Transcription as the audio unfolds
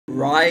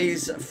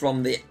Rise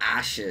from the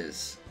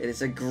Ashes. It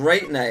is a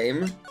great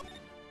name.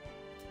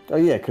 Oh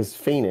yeah, because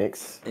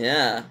Phoenix.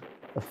 Yeah.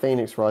 A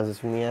phoenix rises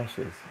from the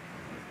ashes.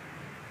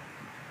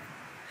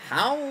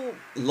 How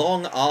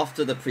long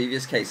after the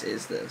previous case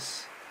is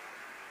this?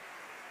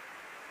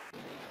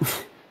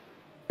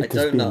 I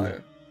don't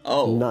know.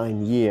 Oh.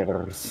 9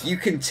 years. You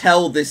can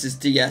tell this is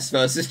DS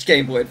versus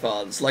Game Boy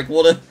Advance. Like,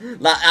 what a...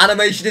 That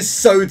animation is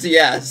so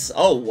DS.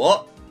 Oh,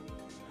 what?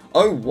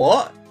 Oh,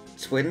 what?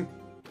 Twin...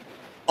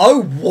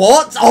 Oh,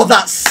 what? Oh,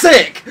 that's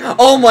sick!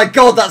 Oh my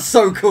god, that's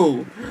so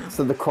cool!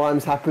 So the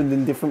crimes happened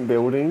in different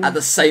buildings? At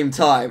the same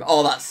time.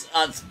 Oh, that's...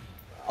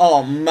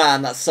 Oh,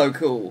 man, that's so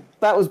cool.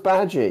 That was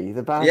Badgie.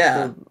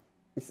 Yeah.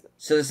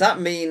 So does that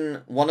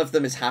mean one of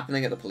them is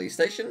happening at the police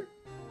station?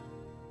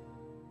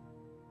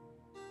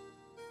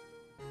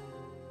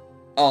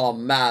 Oh,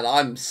 man,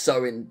 I'm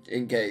so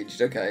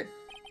engaged. Okay.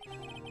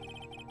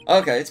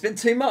 Okay, it's been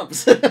 2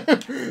 months.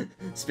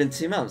 It's been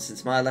 2 months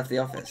since Maya left the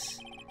office.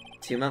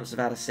 2 months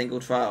without a single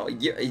trial. Are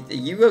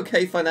you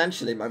okay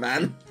financially, my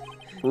man?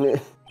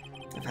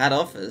 I've had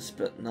offers,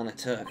 but none I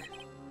took.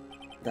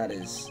 That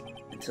is,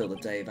 until the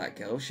day that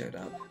girl showed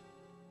up.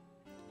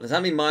 Does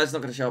that mean Maya's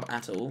not going to show up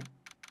at all?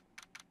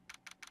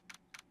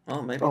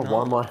 Oh, maybe not.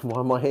 Why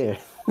am I here?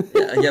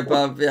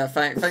 yeah,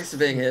 thanks for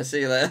being here.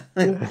 See you there.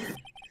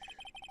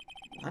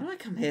 Why do I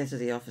come here to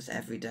the office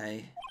every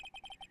day?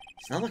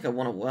 It's not like I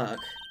want to work.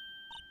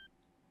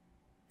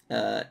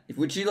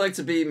 Would you like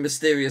to be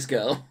Mysterious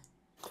Girl?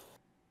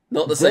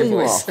 Not the same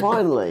voice. There you are,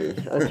 finally.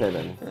 Okay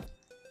then.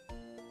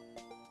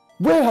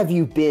 Where have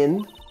you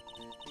been?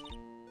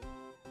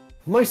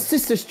 My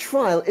sister's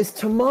trial is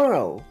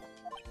tomorrow.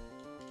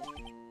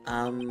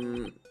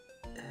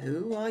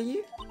 Who are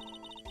you?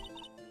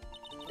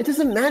 It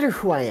doesn't matter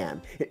who I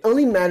am. It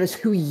only matters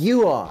who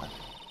you are.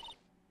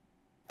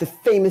 The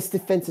famous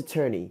defense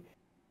attorney,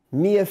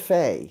 Mia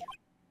Fey.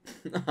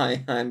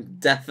 I'm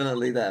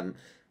definitely them.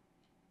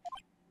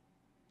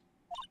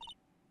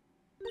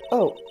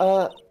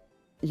 Oh,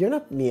 you're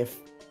not Mia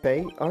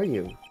Fey, are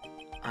you?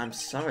 I'm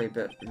sorry,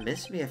 but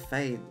Miss Mia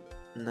Fey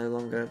no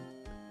longer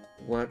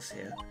works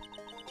here.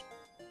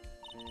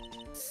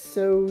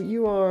 So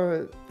you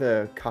are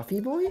the coffee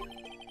boy?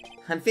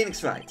 I'm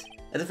Phoenix Wright,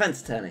 a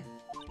defense attorney.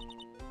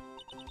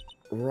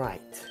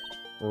 Right.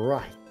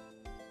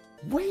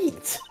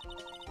 Wait!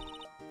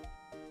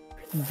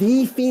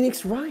 The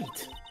Phoenix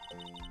Wright.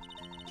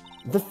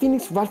 The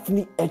Phoenix Wright from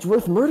the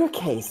Edgeworth murder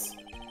case.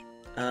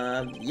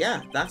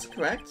 Yeah, that's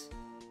correct.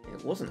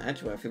 It wasn't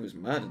Edgeworth who was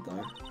murdered,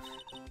 though.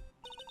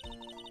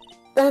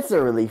 That's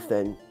a relief,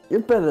 then.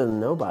 You're better than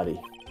nobody.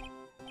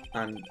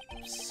 I'm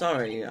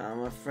sorry,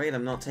 I'm afraid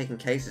I'm not taking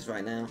cases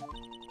right now.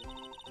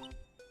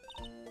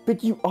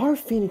 But you are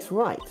Phoenix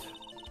Wright,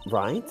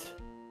 right?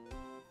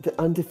 The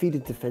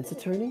undefeated defense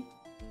attorney?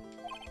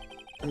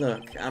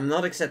 Look, I'm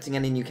not accepting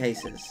any new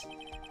cases.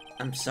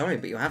 I'm sorry,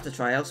 but you'll have to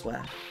try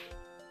elsewhere.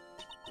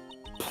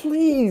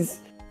 Please!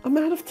 I'm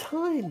out of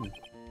time!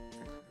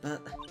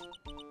 But...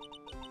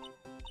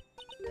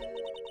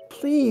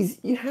 Please,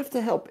 you have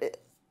to help.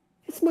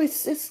 It's my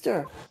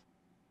sister.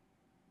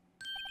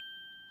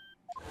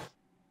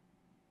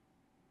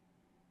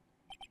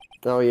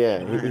 Oh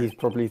yeah, he's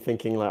probably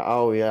thinking like,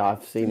 oh yeah,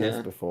 I've seen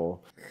this before.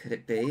 Could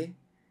it be?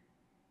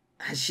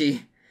 Has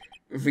she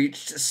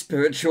reached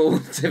spiritual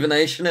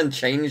divination and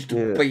changed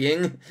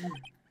being?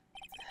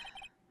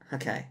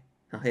 Okay,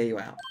 I'll hear you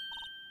out.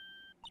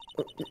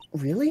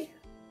 Really?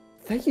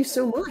 Thank you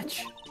so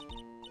much.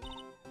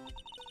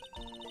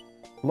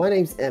 My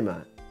name's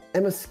Emma.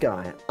 Emma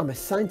Skye. I'm a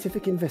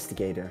scientific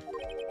investigator.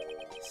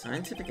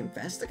 Scientific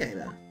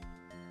investigator?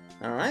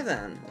 Alright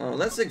then. Well,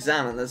 let's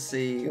examine. Let's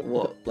see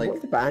what, like...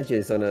 What the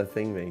badges on her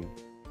thing mean?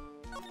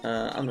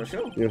 I'm not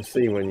sure. You'll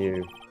see when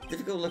you...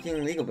 Difficult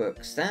looking legal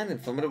book. Stand in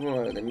formidable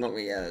road.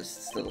 Yeah, it's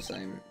still the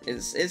same.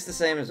 It's the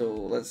same as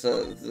all. Let's,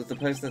 there's a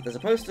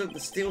poster of the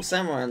Steel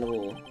Samurai on the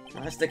wall.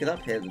 I stick it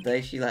up here the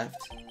day she left.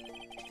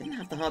 Didn't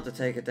have the heart to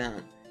take it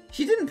down.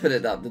 She didn't put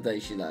it up the day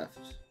she left.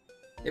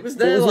 It was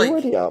there, it was like...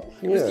 already up.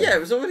 It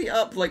was already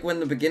up, like, when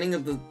the beginning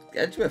of the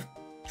Edgeworth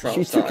trial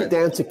She started. took it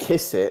down to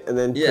kiss it, and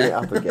then put it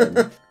up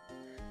again.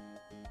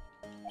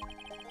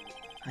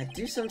 I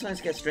do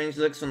sometimes get strange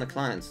looks from the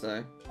clients,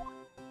 though.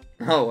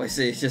 Oh, I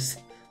see.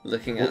 Just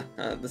looking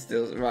at the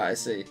steels. Right, I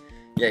see.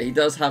 Yeah, he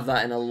does have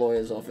that in a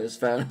lawyer's office.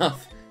 Fair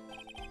enough.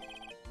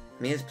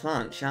 Mia's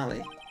plant,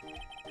 Charlie.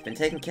 I've been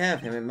taking care of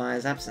him in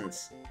Maya's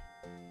absence.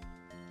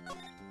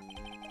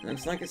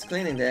 Looks like it's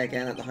cleaning day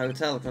again at the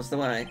hotel across the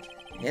way.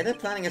 I hear they're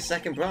planning a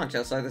second branch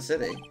outside the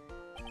city.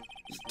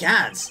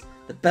 Gads!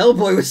 The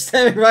bellboy was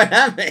staring right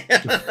at me!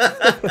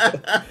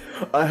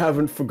 I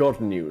haven't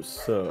forgotten you,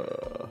 sir.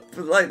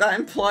 But, like, that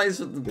implies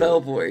that the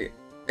bellboy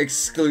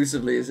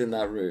exclusively is in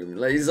that room.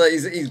 Like, he's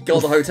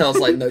got the hotel, it's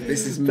like, no,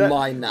 this is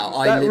mine now.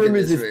 I live in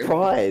this room. That room is his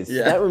prize.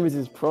 Yeah. That room is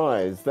his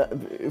prize.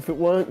 If it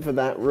weren't for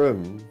that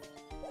room,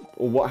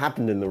 or what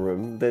happened in the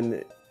room,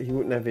 then he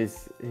wouldn't have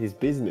his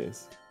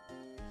business.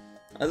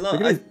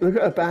 Look at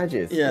her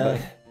badges. Yeah.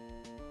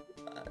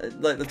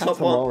 Like the top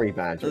one. The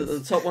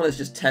badges. top one is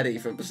just Teddy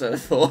from Persona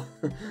 4.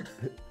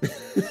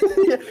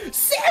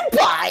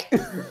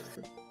 Senpai!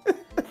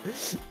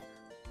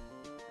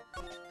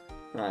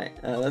 Right,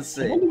 let's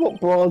see. I wonder what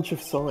branch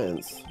of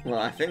science. Well,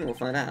 I think we'll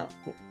find out.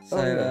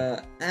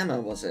 So, Emma,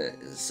 was it?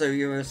 So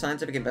you're a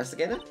scientific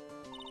investigator?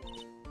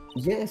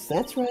 Yes,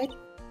 that's right.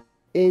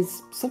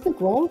 Is something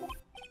wrong?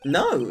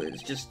 No,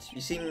 it's just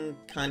you seem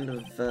kind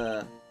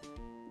of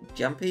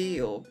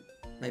jumpy, or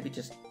maybe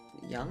just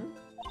young.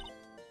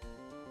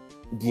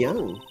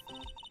 Young.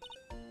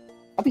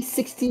 I'll be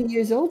 16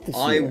 years old this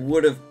I year.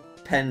 would have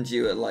penned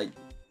you at like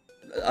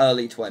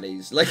early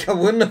 20s. Like I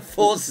wouldn't have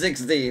thought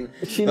 16.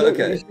 She but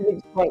looks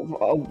like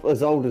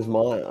as old as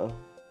Maya.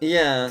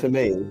 Yeah. To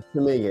me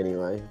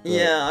anyway. But...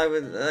 Yeah, I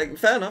would. Like,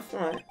 fair enough.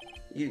 All right.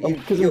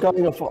 Because I'm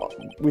going off.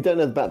 We don't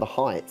know about the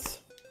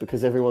heights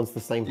because everyone's the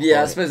same height.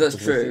 Yeah, I suppose that's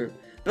true.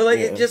 But like,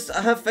 it just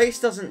her face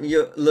doesn't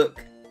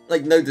look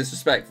like, no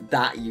disrespect,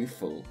 that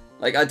youthful.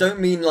 Like I don't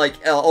mean like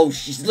oh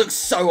she looks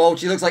so old,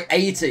 she looks like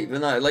 80.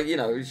 But no, like, you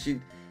know, she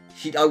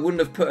I wouldn't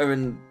have put her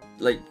in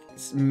like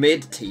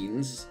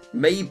mid-teens,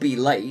 maybe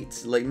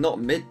late, like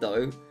not mid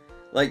though.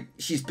 Like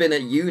she's been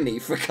at uni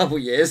for a couple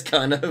years,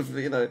 kind of,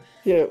 you know.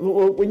 Yeah,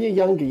 well, when you're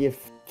younger, your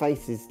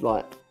face is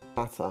like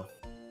fatter.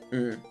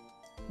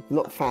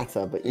 Not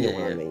fatter, but you know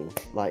what I mean.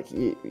 Like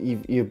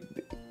you're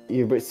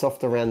a bit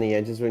soft around the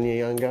edges when you're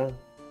younger.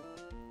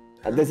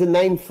 There's a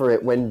name for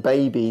it when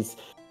babies,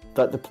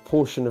 like the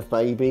proportion of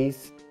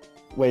babies,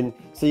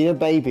 so you know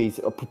babies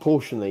are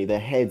proportionally, their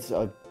heads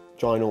are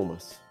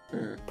ginormous.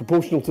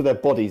 Proportional to their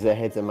bodies, their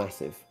heads are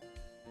massive.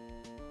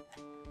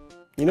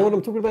 You know what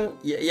I'm talking about?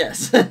 Yeah,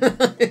 yes.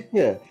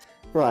 Yeah.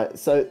 Right,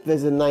 so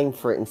there's a name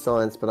for it in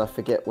science, but I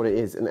forget what it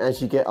is. And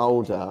as you get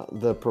older,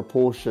 the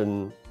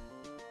proportion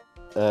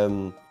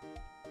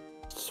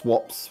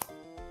swaps.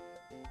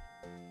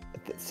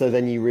 So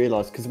then you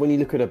realise, because when you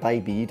look at a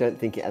baby, you don't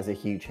think it has a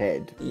huge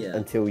head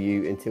until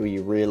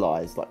you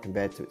realise, like,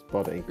 compared to its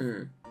body.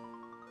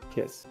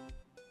 Yes.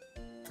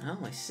 Oh,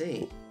 I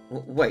see.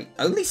 Wait,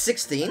 only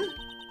 16?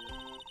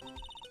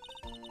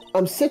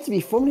 I'm set to be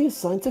formally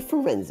assigned to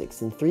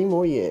forensics in 3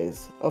 more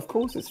years. Of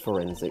course, it's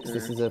forensics.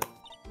 This is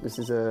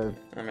a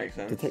that makes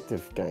sense.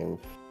 Detective game.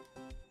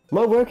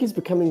 My work is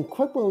becoming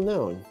quite well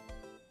known.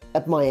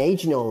 At my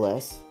age, no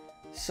less.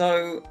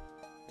 So,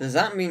 does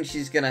that mean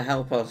she's gonna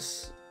help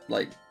us,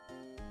 like,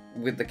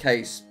 with the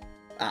case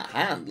at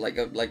hand? Like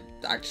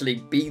actually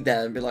be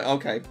there and be like,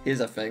 okay, here's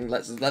a thing.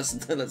 Let's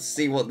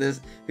see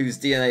whose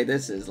DNA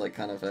this is, like,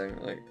 kind of thing.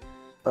 Like,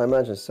 I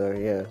imagine so.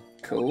 Yeah.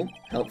 Cool.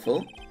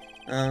 Helpful.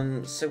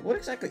 So what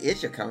exactly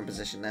is your current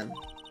position then?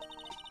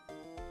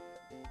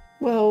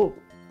 Well,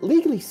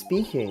 legally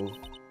speaking,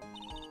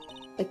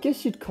 I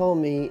guess you'd call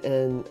me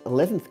an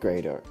 11th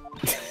grader.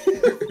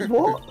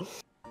 What?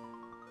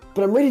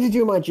 But I'm ready to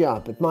do my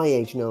job, at my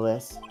age no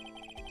less.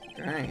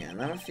 Dang, I'm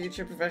a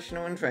future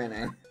professional in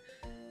training.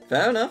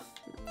 Fair enough.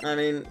 I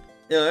mean,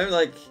 you know,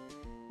 like,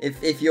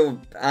 if you're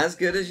as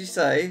good as you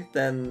say,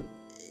 then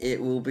it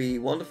will be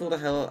wonderful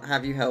to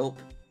have you help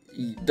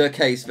the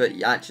case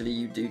that actually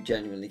you do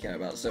genuinely care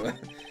about.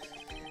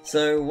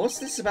 So what's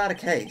this about a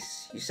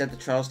case? You said the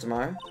trial's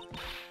tomorrow?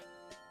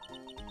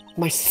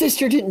 My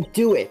sister didn't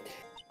do it.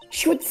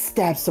 She would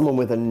stab someone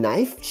with a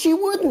knife. She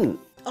wouldn't.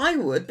 I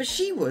would, but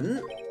she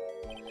wouldn't.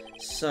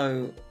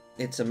 So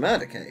it's a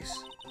murder case.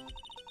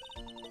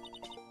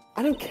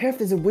 I don't care if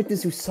there's a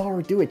witness who saw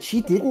her do it.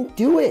 She didn't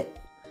do it.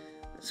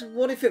 So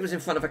what if it was in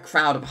front of a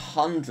crowd of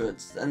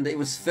hundreds and it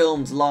was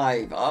filmed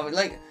live?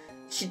 Like,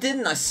 she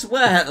didn't, I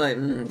swear.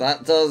 Like,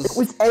 that does... It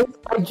was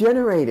AI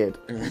generated.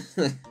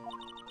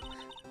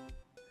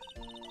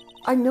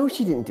 I know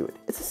she didn't do it.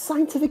 It's a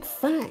scientific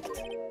fact.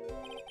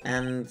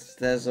 And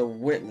there's a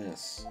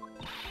witness.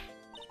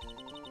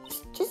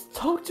 Just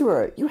talk to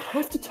her. You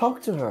have to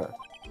talk to her.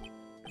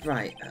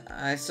 Right,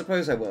 I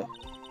suppose I will.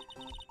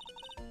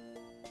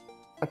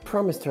 I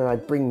promised her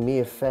I'd bring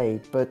Mia Fey,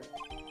 but...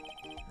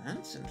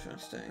 That's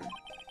interesting.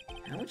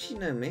 How would she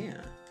know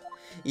Mia?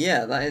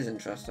 Yeah, that is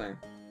interesting.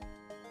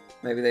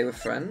 Maybe they were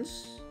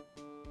friends?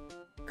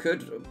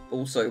 Could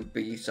also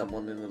be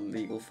someone in a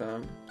legal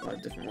firm, like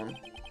a different one.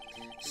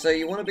 So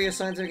you want to be a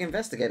scientific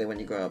investigator when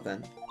you grow up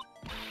then?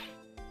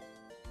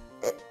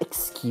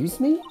 Excuse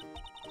me?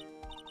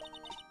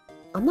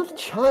 I'm not a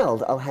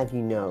child, I'll have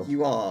you know.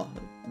 You are,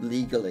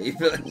 legally,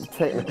 but...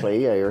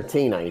 Technically, yeah, you're a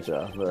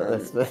teenager,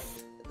 but that's...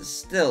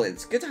 Still,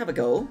 it's good to have a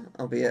goal,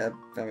 albeit a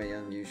very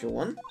unusual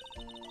one.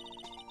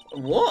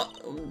 What?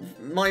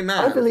 My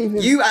man, I believe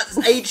in... you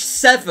at age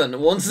 7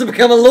 wants to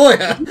become a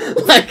lawyer?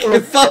 Like,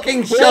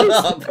 fucking shut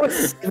up!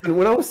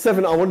 When I was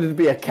 7, I wanted to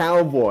be a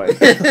cowboy.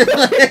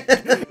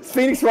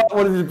 Phoenix Wright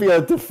wanted to be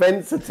a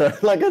defense attorney.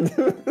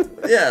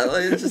 Yeah,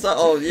 like, it's just like,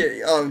 oh,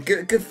 yeah, oh,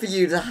 good for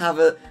you to have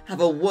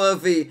a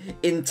worthy,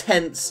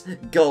 intense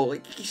goal.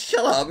 Like,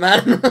 shut up,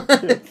 man.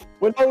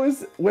 When I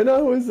was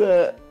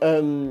a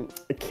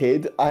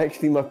kid,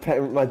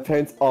 my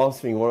parents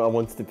asked me what I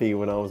wanted to be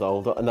when I was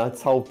older, and I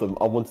told them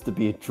I wanted to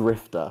be a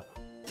drifter,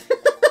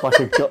 like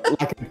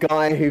a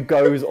guy who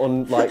goes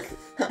on like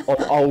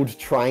on old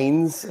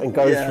trains and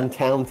goes from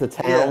town to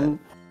town.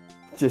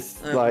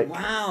 Just like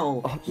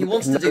wow, he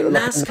wants to do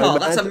NASCAR.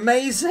 That's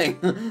amazing.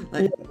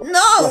 Like,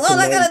 no,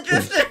 I'm gonna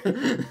drift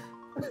it.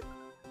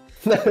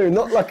 No,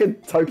 not like a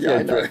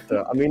Tokyo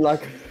drifter. I mean,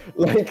 like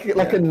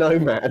a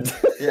nomad.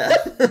 Yeah.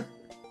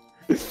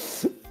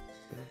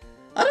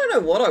 I don't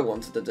know what I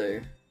wanted to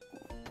do.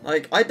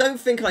 Like, I don't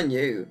think I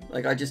knew.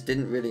 Like, I just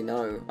didn't really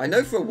know. I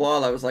know for a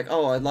while I was like,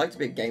 oh, I'd like to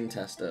be a game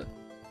tester.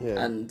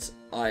 Yeah. And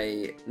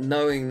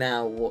knowing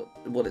now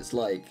what it's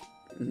like,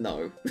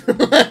 no.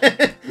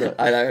 Look,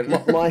 I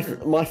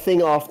don't. My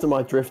thing after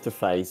my drifter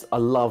phase, I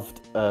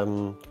loved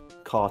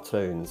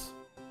cartoons.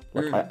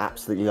 Like, I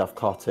absolutely love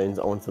cartoons.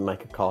 I wanted to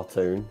make a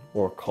cartoon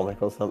or a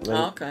comic or something.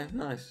 Oh, okay,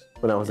 nice.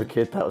 When I was a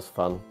kid, that was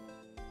fun.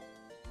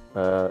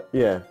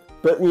 Yeah.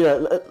 But, you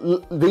know,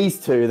 these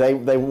two,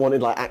 they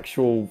wanted, like,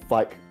 actual,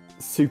 like,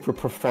 super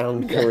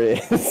profound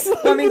careers.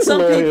 I mean,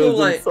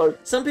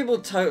 some people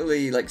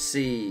totally, like,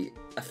 see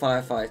a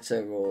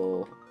firefighter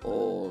or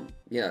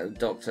you know,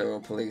 doctor or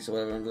police or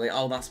whatever, and be like,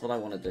 oh, that's what I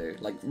want to do.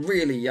 Like,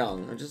 really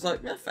young. I'm just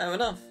like, yeah, fair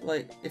enough.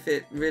 Like, if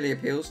it really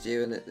appeals to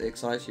you and it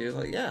excites you, it's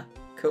like, yeah,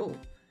 cool.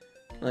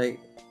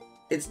 Like,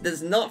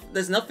 there's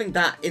nothing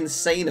that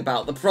insane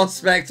about the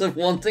prospect of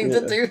wanting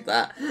to do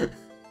that.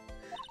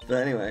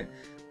 But anyway.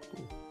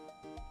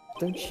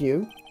 Don't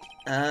you?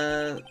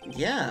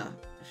 Yeah.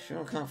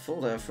 Sure can't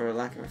fault her for a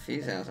lack of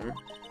enthusiasm.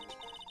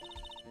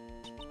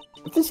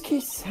 If this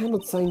case is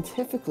handled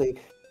scientifically,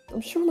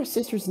 I'm sure my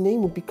sister's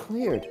name will be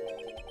cleared.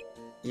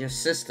 Your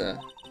sister?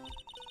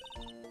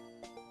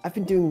 I've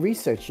been doing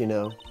research, you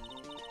know.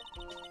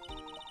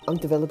 I'm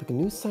developing a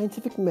new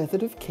scientific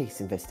method of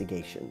case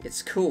investigation.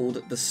 It's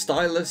called the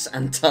Stylus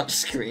and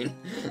Touchscreen.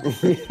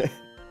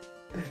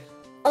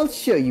 I'll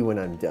show you when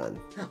I'm done.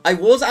 I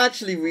was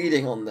actually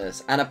reading on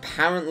this, and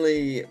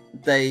apparently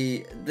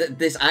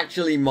this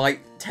actually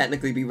might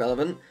technically be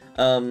relevant.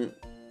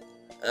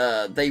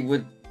 They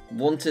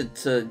wanted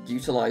to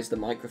utilize the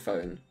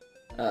microphone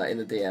in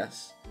the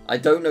DS. I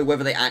don't know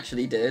whether they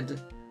actually did,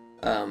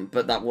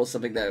 but that was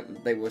something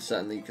that they were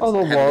certainly. Oh,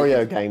 the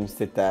Wario games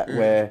did that,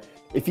 where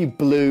if you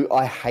blew,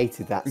 I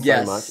hated that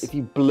so much. If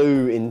you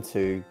blew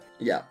into,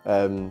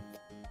 then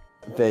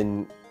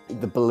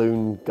the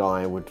balloon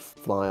guy would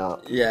fly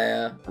up.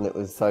 Yeah. And it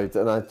was so.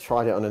 And I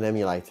tried it on an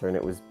emulator, and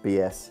it was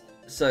BS.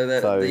 So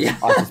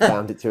I just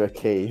bound it to a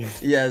key.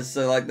 Yeah.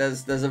 So like,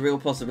 there's a real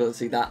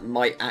possibility that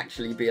might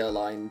actually be a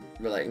line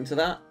relating to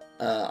that.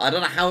 I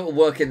don't know how it will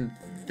work in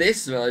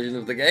this version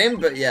of the game,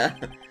 but yeah.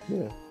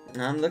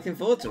 I'm looking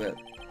forward to it.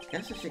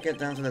 Guess I should get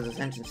down to the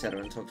detention center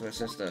and talk to her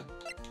sister.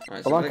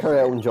 Right, I like her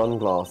Elton John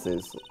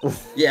glasses.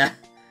 Yeah.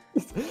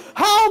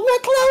 Hold me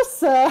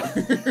closer!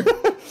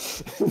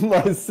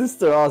 My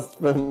sister asked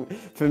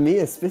for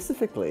Mia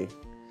specifically.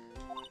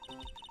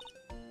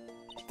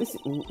 This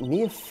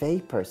Mia Fey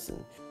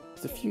person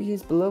is a few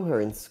years below her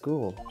in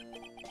school.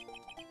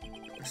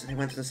 So they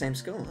went to the same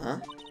school, huh?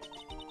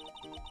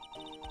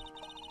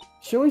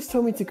 She always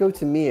told me to go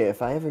to Mia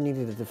if I ever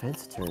needed a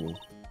defense attorney.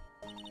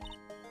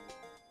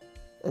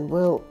 And,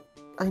 well,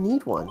 I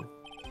need one.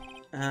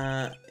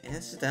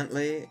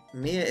 Incidentally,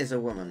 Mia is a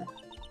woman.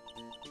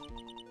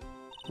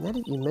 Now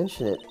that you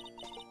mention it,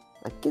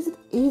 I guess it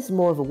is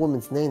more of a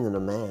woman's name than a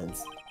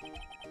man's.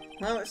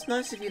 Well, it's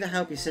nice of you to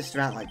help your sister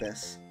out like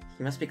this.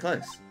 You must be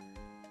close.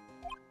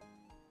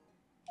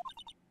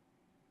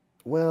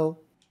 Well,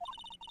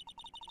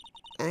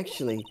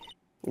 actually,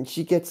 when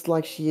she gets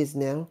like she is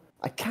now,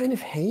 I kind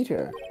of hate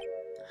her.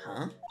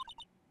 Huh?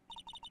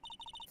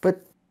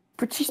 But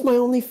she's my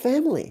only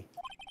family.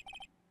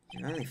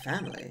 Your only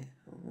family?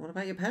 What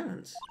about your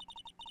parents?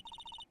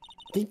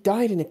 They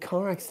died in a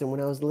car accident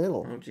when I was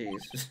little. Oh,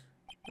 jeez.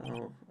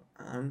 Oh,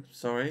 I'm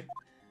sorry.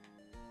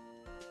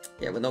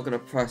 Yeah, we're not going to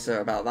press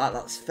her about that.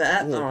 That's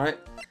fair. Yeah. All right.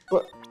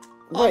 But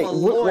wait,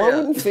 why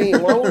wouldn't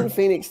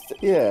Phoenix?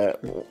 Yeah,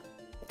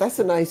 that's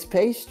a nice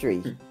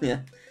pastry.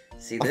 Yeah.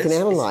 See this? I can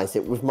analyze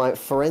it with my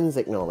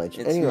forensic knowledge.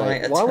 It's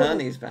anyway, my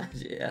attorney's badge.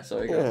 Yeah,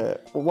 sorry. Yeah.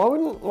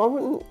 Well, why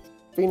wouldn't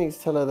Phoenix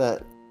tell her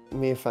that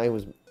Mia Fey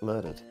was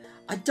murdered?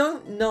 I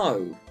don't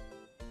know.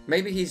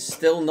 Maybe he's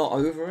still not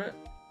over it.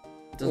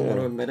 Doesn't want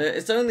to admit it.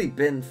 It's only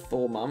been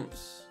 4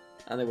 months,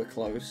 and they were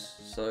close,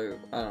 so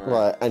I don't know.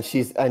 Right, and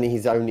he's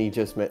only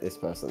just met this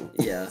person.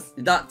 Yeah,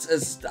 that's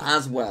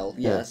as well.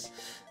 Yes.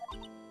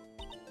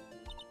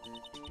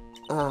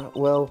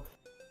 Well,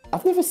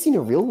 I've never seen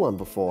a real one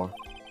before.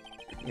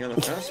 You're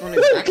the first one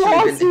who's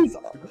actually been.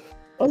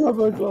 I love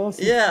her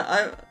glasses.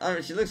 Yeah, I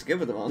mean, she looks good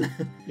with them on.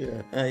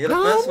 Yeah. You're the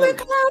first one.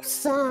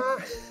 Closer.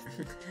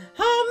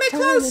 Hold me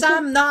close,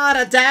 I'm not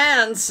a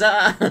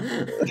dancer.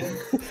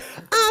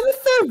 I'm a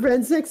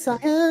forensic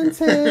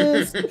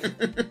scientist.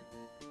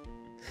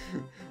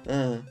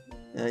 Yeah,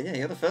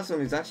 you're the first one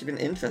who's actually been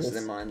interested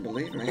in mine,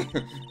 believe me.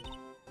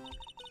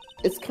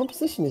 Its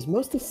composition is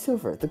mostly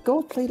silver. The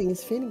gold plating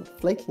is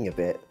flaking a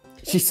bit.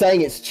 She's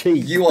saying it's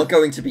cheap. You are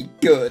going to be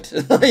good.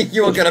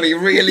 You are going to be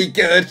really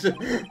good.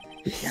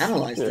 She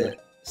analysed it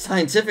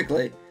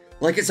scientifically,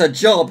 like it's a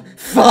job.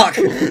 Fuck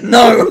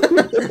no.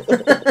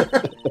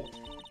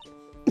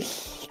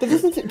 There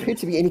doesn't appear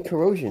to be any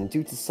corrosion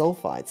due to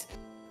sulfides.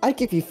 I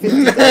give you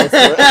 $50 for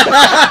it.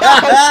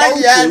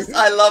 Yes,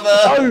 I love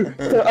her.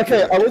 Oh, so,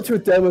 okay, I went to a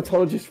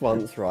dermatologist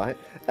once, right?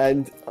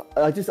 And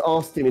I just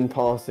asked him in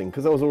passing,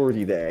 because I was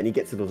already there, and he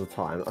gets it all the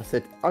time. I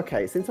said,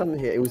 okay, since I'm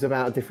here, it was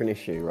about a different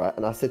issue, right?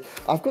 And I said,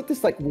 I've got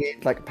this, like,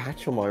 weird, like,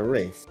 patch on my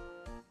wrist.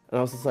 And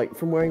I was just like,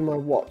 from wearing my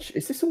watch,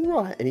 is this all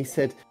right? And he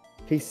said,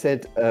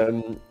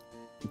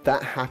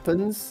 that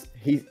happens.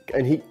 He's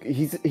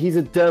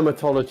a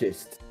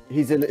dermatologist.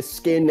 He's a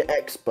skin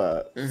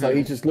expert, so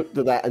he just looked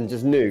at that and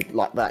just knew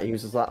like that. He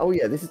was just like, "Oh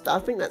yeah, I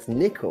think that's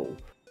nickel,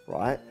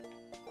 right?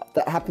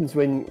 That happens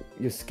when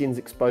your skin's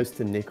exposed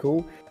to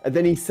nickel." And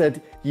then he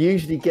said, "You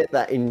usually get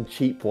that in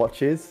cheap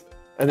watches."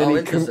 And then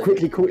he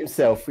quickly caught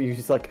himself. He was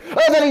just like,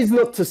 "Oh, that is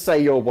not to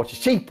say your watch is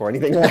cheap or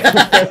anything." And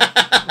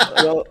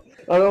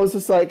I was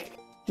just like,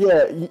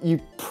 "Yeah, you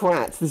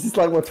prat! This is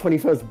like my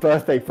 21st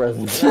birthday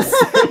present."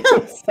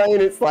 Saying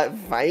it's like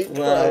fake.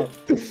 Well,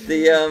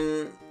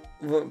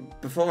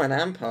 before my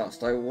nan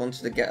passed, I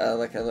wanted to get her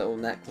like a little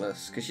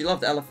necklace because she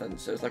loved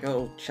elephants. So it was like a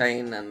little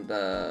chain and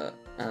it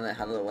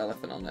had a little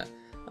elephant on it.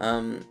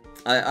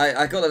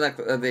 I got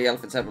the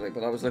elephant separately,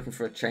 but I was looking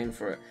for a chain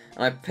for it,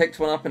 and I picked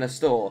one up in a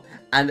store,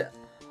 and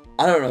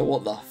I don't know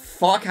what the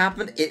fuck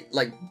happened. It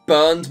like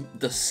burned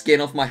the skin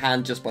off my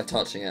hand just by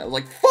touching it. I was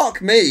like,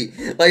 "Fuck me!"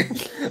 Like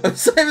it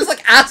was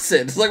like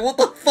acid. It's like, what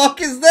the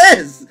fuck is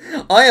this?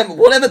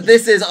 Whatever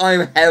this is.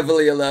 I'm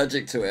heavily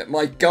allergic to it.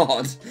 My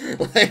God,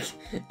 like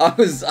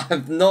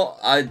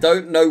I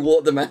don't know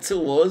what the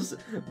metal was,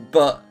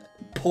 but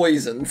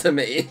poison to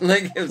me.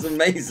 Like it was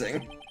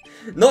amazing.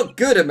 Not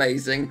good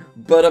amazing,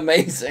 but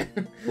amazing.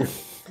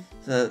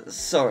 So,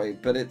 sorry,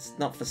 but it's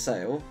not for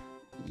sale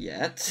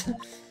yet.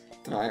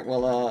 Alright,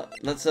 well,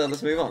 let's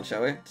move on,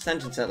 shall we?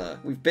 Detention Center.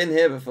 We've been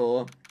here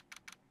before.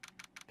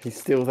 He's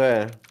still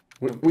there.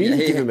 We need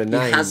to give him a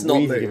name. He has not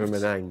moved. We need to give him a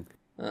name.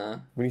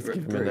 We need to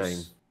give him a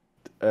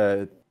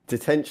name.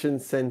 Detention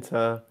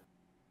Center.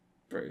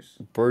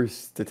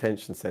 Bruce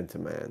Detention Center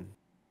man.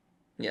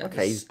 Yeah.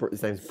 Okay, his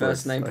name's Bruce.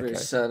 First name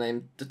Bruce,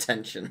 surname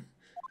Detention.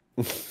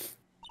 I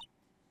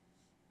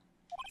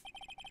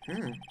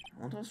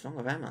wonder what's wrong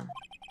with Emma.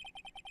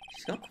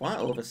 She's got quiet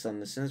all of a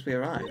sudden as soon as we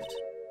arrived.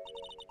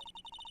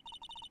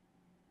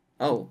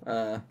 Oh,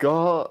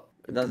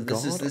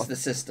 this is the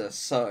sister,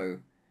 so...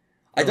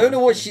 I don't know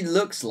what she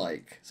looks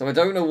like, so I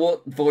don't know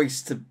what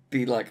voice to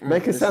be like.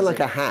 Make her sound like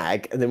a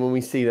hag, and then when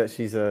we see that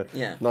she's a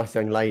nice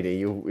young lady,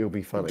 you'll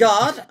be funny.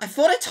 Guard, I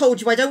thought I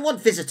told you I don't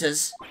want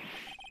visitors.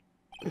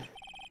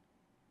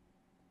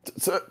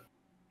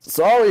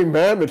 Sorry,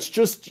 ma'am, it's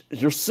just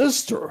your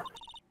sister.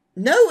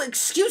 No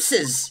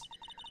excuses!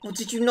 Or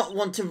did you not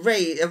want to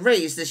a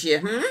raise this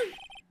year,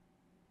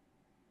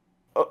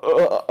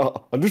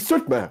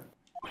 Understood, ma'am.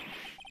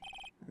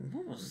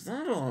 What was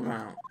that all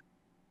about?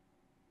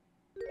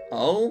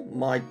 Oh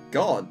my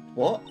God,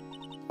 what?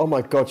 Oh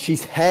my God,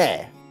 she's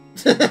hair.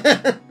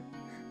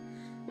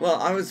 Well,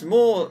 I was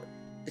more...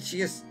 Is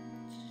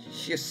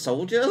she a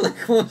soldier? Like,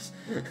 what?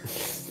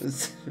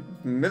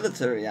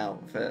 Military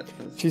outfit.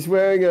 She's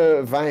wearing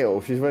a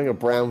veil. She's wearing a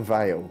brown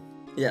veil.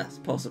 Yes,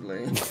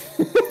 possibly.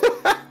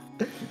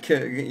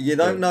 You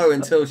don't know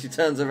until she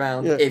turns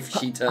around, if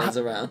she turns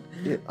around.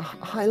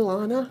 Hi,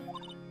 Lana.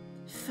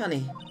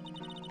 Funny.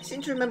 I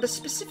seem to remember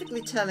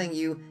specifically telling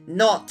you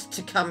not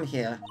to come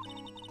here.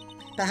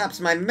 Perhaps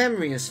my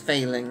memory is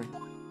failing.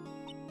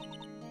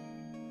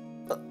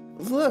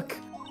 Look.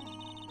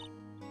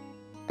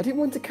 I didn't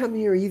want to come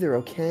here either,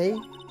 okay?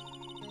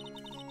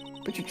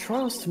 But your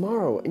trial's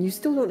tomorrow, and you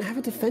still don't have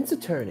a defense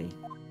attorney.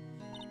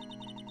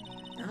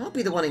 I'll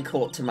be the one in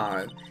court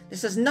tomorrow.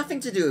 This has nothing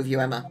to do with you,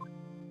 Emma.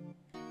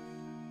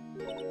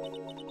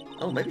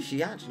 Oh, maybe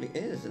she actually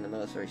is in the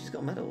military. She's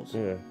got medals.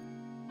 Yeah.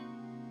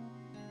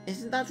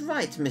 Isn't that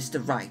right,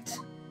 Mr. Wright?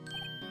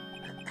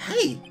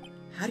 Hey,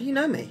 how do you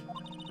know me?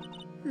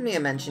 Mia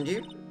mentioned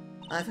you.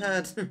 I've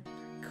heard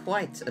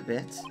quite a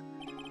bit.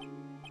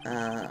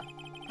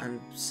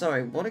 I'm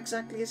sorry, what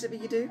exactly is it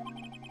that you do?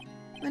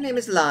 My name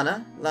is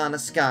Lana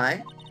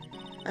Skye.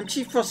 I'm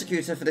Chief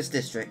Prosecutor for this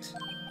district.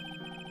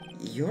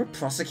 You're a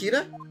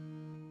prosecutor?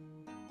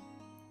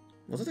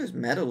 What do those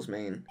medals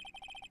mean?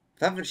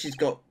 The fact that she's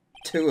got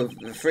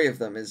three of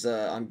them is,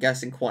 I'm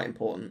guessing, quite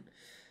important.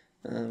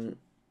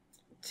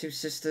 Two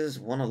sisters,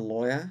 one a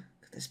lawyer.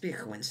 Could this be a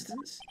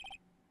coincidence?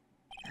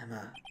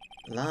 Emma,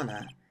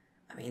 Lana,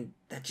 I mean,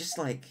 they're just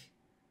like...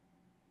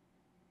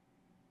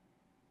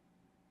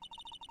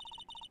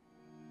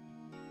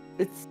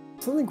 It's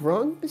something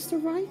wrong,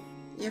 Mr. Wright?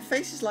 Your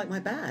face is like my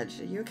badge.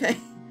 Are you okay?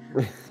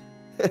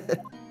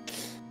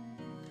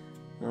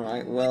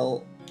 Alright,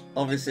 well,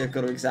 obviously I've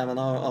got to examine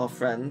our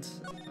friend.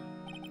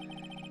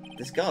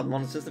 This guard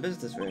monitors the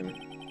visitors' room.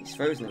 He's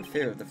frozen in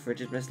fear of the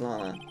frigid Miss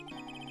Lana.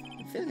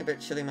 I'm feeling a bit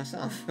chilly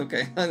myself.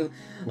 Okay,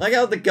 like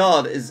how the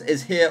guard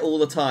is here all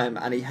the time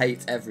and he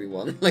hates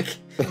everyone. like,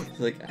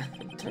 don't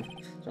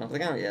have to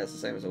go. Yeah, it's the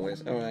same as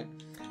always. Alright,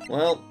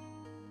 well,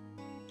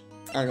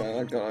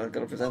 I've got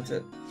to present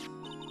it.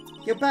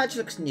 Your badge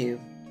looks new.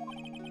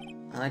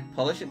 I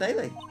polish it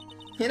daily.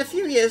 In a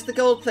few years, the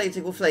gold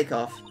plating will flake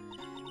off.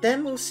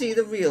 Then we'll see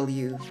the real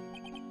you.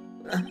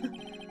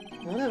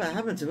 Whatever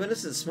happened to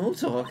innocent small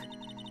talk?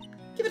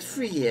 Give it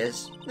 3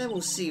 years, then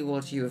we'll see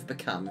what you have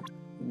become.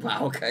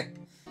 Wow, okay.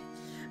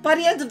 By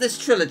the end of this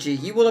trilogy,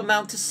 you will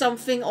amount to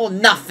something or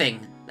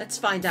nothing. Let's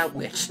find out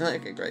which.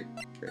 Okay, great.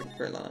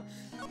 Great, Lana.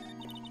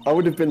 I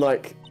would have been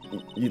like,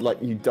 you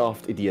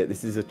daft idiot.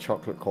 This is a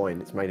chocolate coin.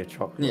 It's made of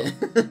chocolate. Yeah.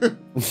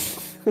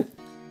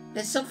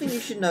 There's something you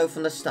should know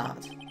from the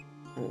start.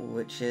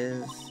 Which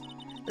is...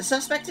 The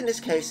suspect in this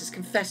case has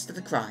confessed to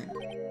the crime.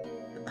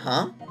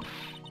 Huh?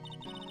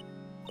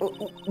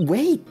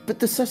 Wait, but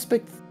the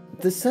suspect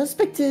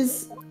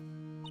is...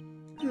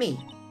 Me.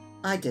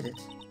 I did it.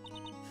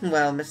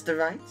 Well, Mr.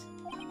 Wright?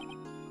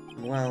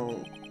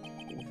 Well,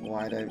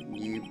 why don't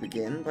you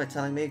begin by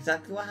telling me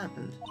exactly what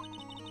happened?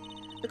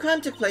 The crime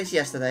took place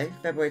yesterday,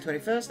 February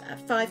 21st,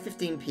 at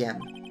 5:15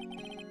 PM.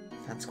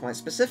 That's quite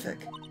specific.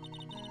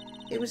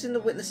 It was in the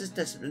witness's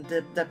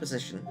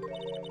deposition.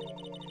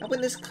 A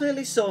witness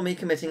clearly saw me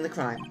committing the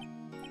crime.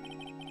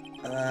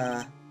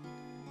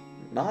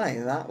 My,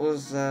 that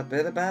was a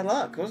bit of bad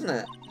luck, wasn't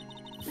it?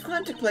 The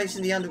crime took place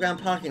in the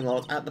underground parking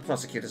lot at the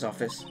prosecutor's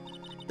office.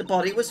 The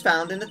body was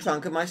found in the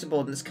trunk of my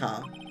subordinate's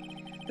car.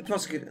 The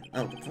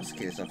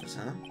prosecutor's office,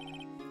 huh?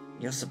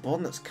 Your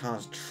subordinate's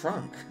car's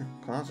trunk?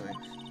 Classy.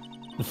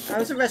 I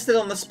was arrested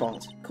on the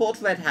spot, caught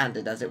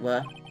red-handed, as it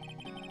were.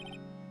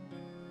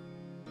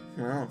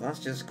 Well, that's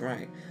just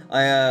great.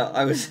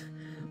 I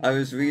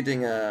was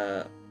reading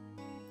a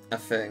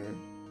thing,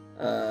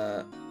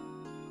 I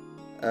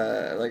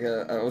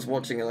was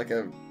watching a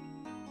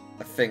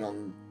thing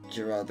on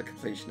Gerard the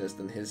Completionist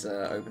and his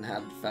Open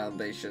Hand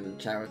Foundation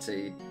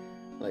charity,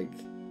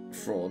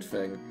 fraud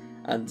thing,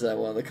 and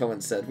one of the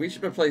comments said, we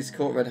should replace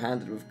caught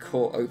red-handed with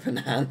caught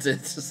open-handed.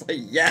 Just like,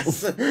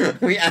 yes!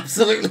 We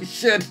absolutely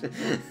should!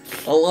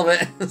 I love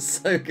it! It's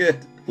so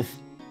good! Well,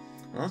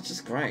 that's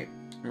just great.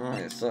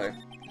 Alright, so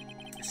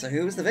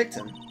who was the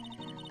victim?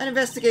 An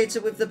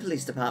investigator with the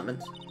police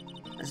department.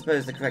 I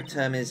suppose the correct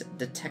term is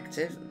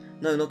detective?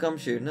 No, not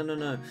gumshoe.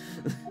 No.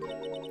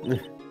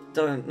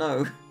 Don't,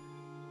 no.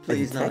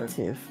 Please, no.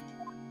 Detective?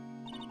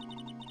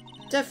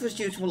 Death was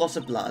due to a loss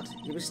of blood.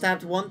 He was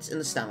stabbed once in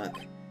the stomach.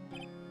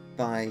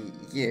 By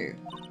you.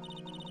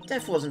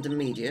 Death wasn't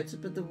immediate,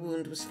 but the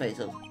wound was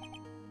fatal.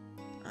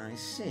 I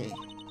see.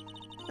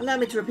 Allow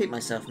me to repeat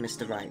myself,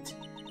 Mr. Wright.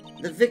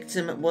 The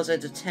victim was a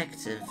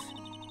detective.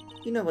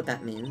 You know what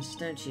that means,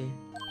 don't you?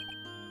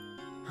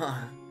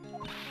 Huh.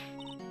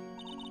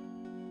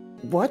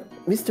 What?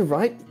 Mr.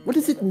 Wright? What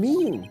does it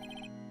mean?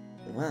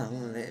 Well,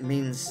 it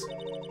means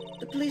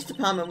the police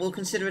department will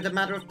consider it a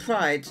matter of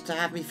pride to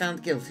have me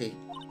found guilty.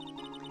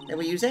 They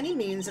will use any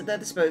means at their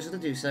disposal to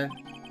do so.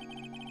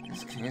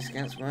 This case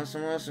gets worse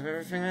and worse with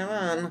everything I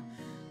learn.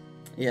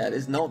 Yeah, it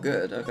is not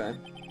good, okay.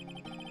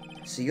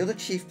 So you're the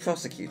chief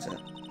prosecutor.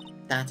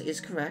 That is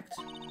correct.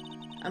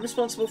 I'm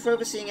responsible for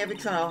overseeing every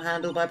trial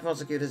handled by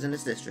prosecutors in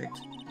this district.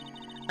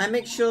 I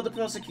make sure the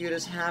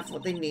prosecutors have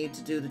what they need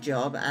to do the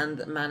job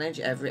and manage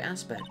every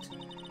aspect.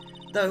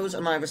 Those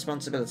are my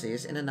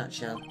responsibilities in a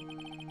nutshell.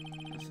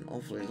 That's an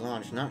awfully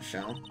large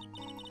nutshell.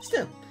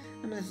 Still,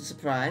 I'm a little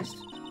surprised.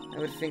 I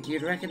would think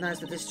you'd recognize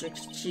the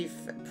district's chief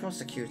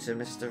prosecutor,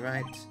 Mr.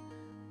 Wright.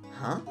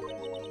 Huh?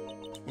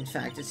 In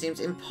fact, it seems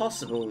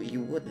impossible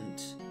you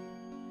wouldn't.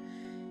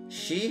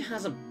 She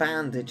has a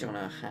bandage on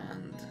her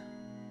hand.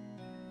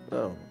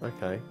 Oh,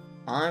 okay.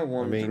 I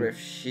wonder if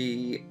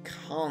she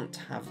can't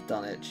have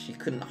done it. She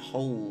couldn't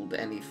hold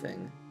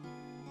anything.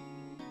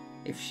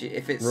 If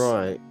it's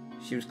right.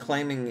 She was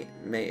claiming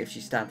if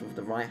she stabbed with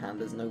the right hand,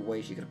 there's no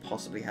way she could have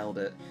possibly held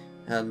it.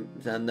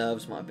 Her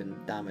nerves might have been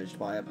damaged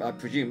by I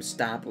presume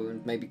stab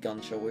wound, maybe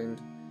gunshot wound.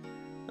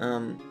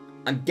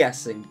 I'm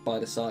guessing by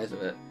the size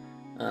of it.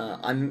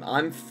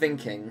 I'm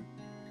thinking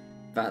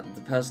that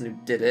the person who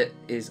did it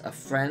is a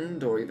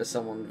friend or either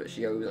someone that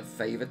she owes a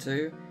favour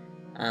to,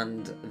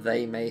 and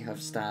they may have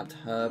stabbed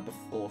her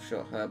before,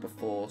 shot her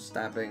before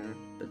stabbing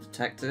the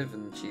detective,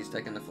 and she's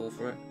taken the fall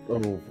for it.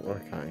 Oh,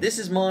 okay. This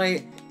is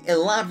my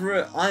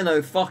elaborate, I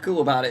know fuck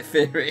all about it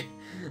theory.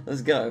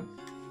 Let's go.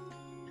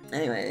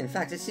 Anyway, in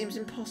fact, it seems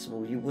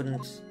impossible you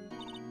wouldn't...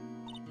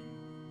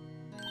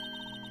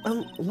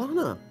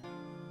 Lana,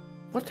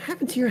 what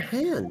happened to your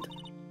hand?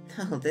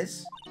 Oh,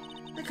 this?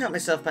 I cut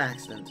myself by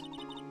accident.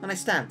 When I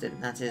stabbed him,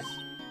 that is.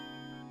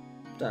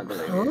 Don't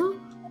believe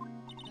you.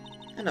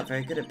 I'm not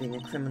very good at being a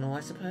criminal,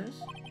 I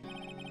suppose.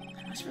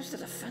 How am I supposed to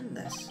defend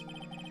this?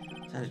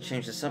 Time to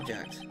change the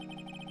subject.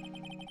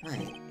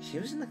 Wait, she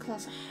was in the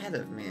class ahead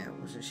of Mia,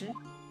 wasn't she?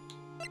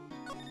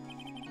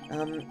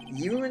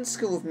 You were in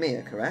school with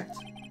Mia, correct?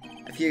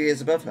 A few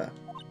years above her.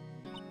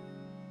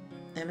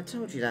 Emma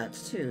told you that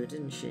too,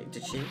 didn't she?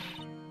 Did she?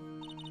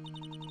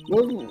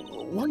 Well,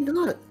 why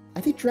not?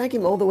 I did drag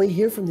him all the way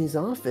here from his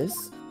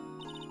office.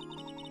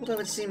 Although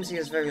it seems he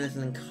has very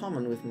little in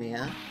common with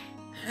Mia.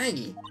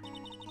 Hey!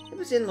 It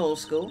was in law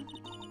school.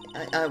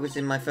 I was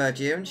in my third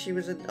year and she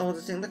was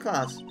auditing the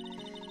class.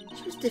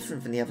 She was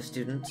different from the other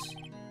students.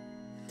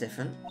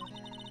 Different?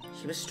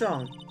 She was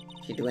strong.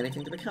 She'd do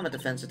anything to become a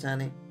defense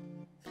attorney.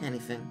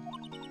 Anything.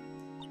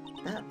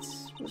 That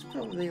was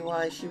probably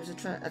why she was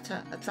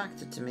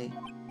attracted to me.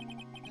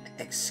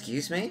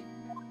 Excuse me?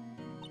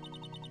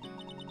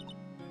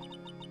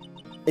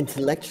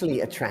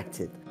 Intellectually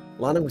attracted.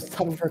 Lana was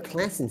top of her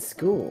class in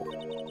school.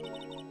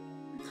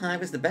 I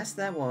was the best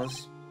there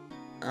was.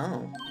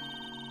 Oh.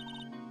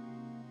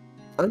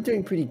 I'm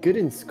doing pretty good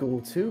in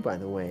school too, by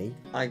the way.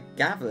 I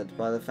gathered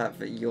by the fact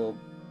that you're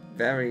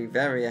very,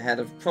 very ahead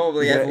of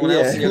probably everyone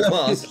else in your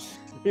class.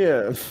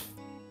 Yeah.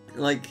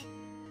 Like,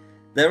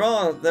 there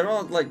are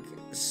like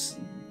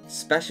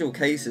special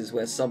cases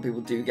where some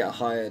people do get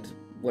hired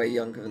way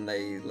younger than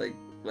they like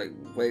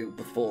way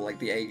before like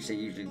the age they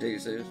usually do.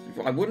 So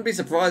I wouldn't be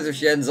surprised if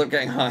she ends up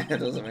getting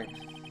hired or something.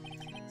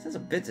 Sounds a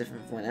bit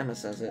different from when Emma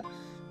says it.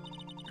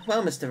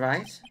 Well, Mr.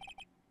 Wright.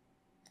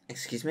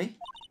 Excuse me?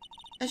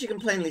 As you can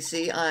plainly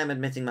see, I am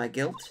admitting my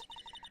guilt.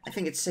 I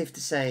think it's safe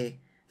to say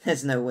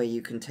there's no way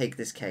you can take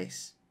this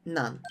case.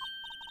 None.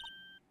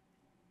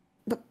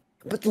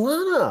 But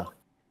Lana!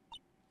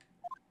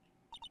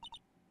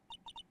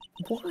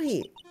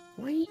 Why?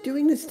 Why are you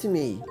doing this to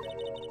me?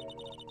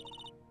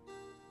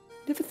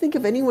 Never think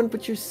of anyone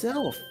but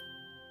yourself.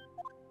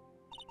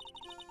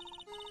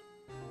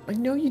 I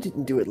know you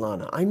didn't do it,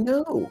 Lana. I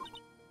know.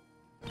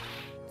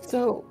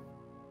 So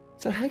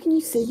how can you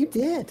say you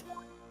did?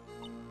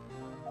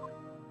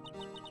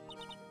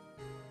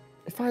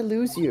 If I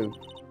lose you,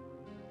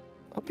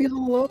 I'll be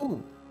all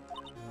alone.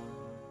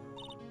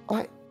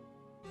 I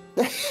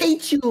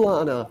hate you,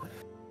 Lana.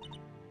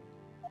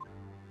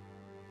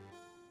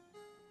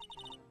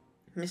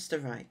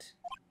 Mr. Wright.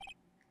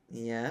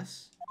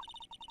 Yes?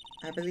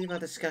 I believe our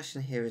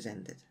discussion here is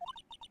ended.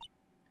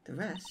 The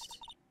rest,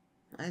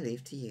 I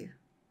leave to you.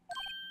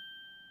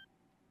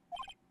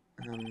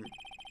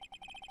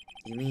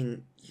 You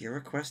mean you're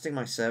requesting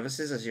my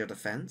services as your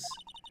defense?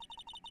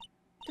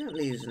 Don't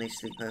lose any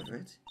sleep over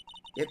it.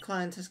 Your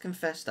client has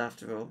confessed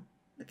after all.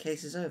 The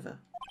case is over.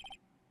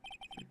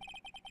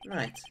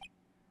 Right.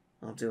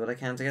 I'll do what I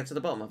can to get to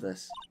the bottom of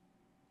this.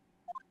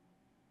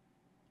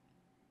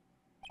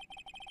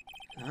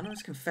 Lana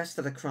has confessed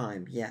to the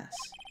crime, yes.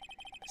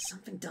 But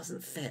something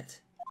doesn't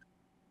fit.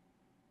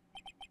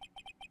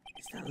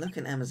 It's that look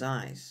in Emma's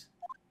eyes.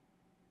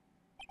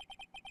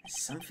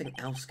 There's something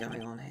else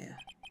going on here.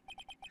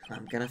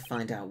 I'm gonna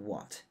find out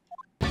what.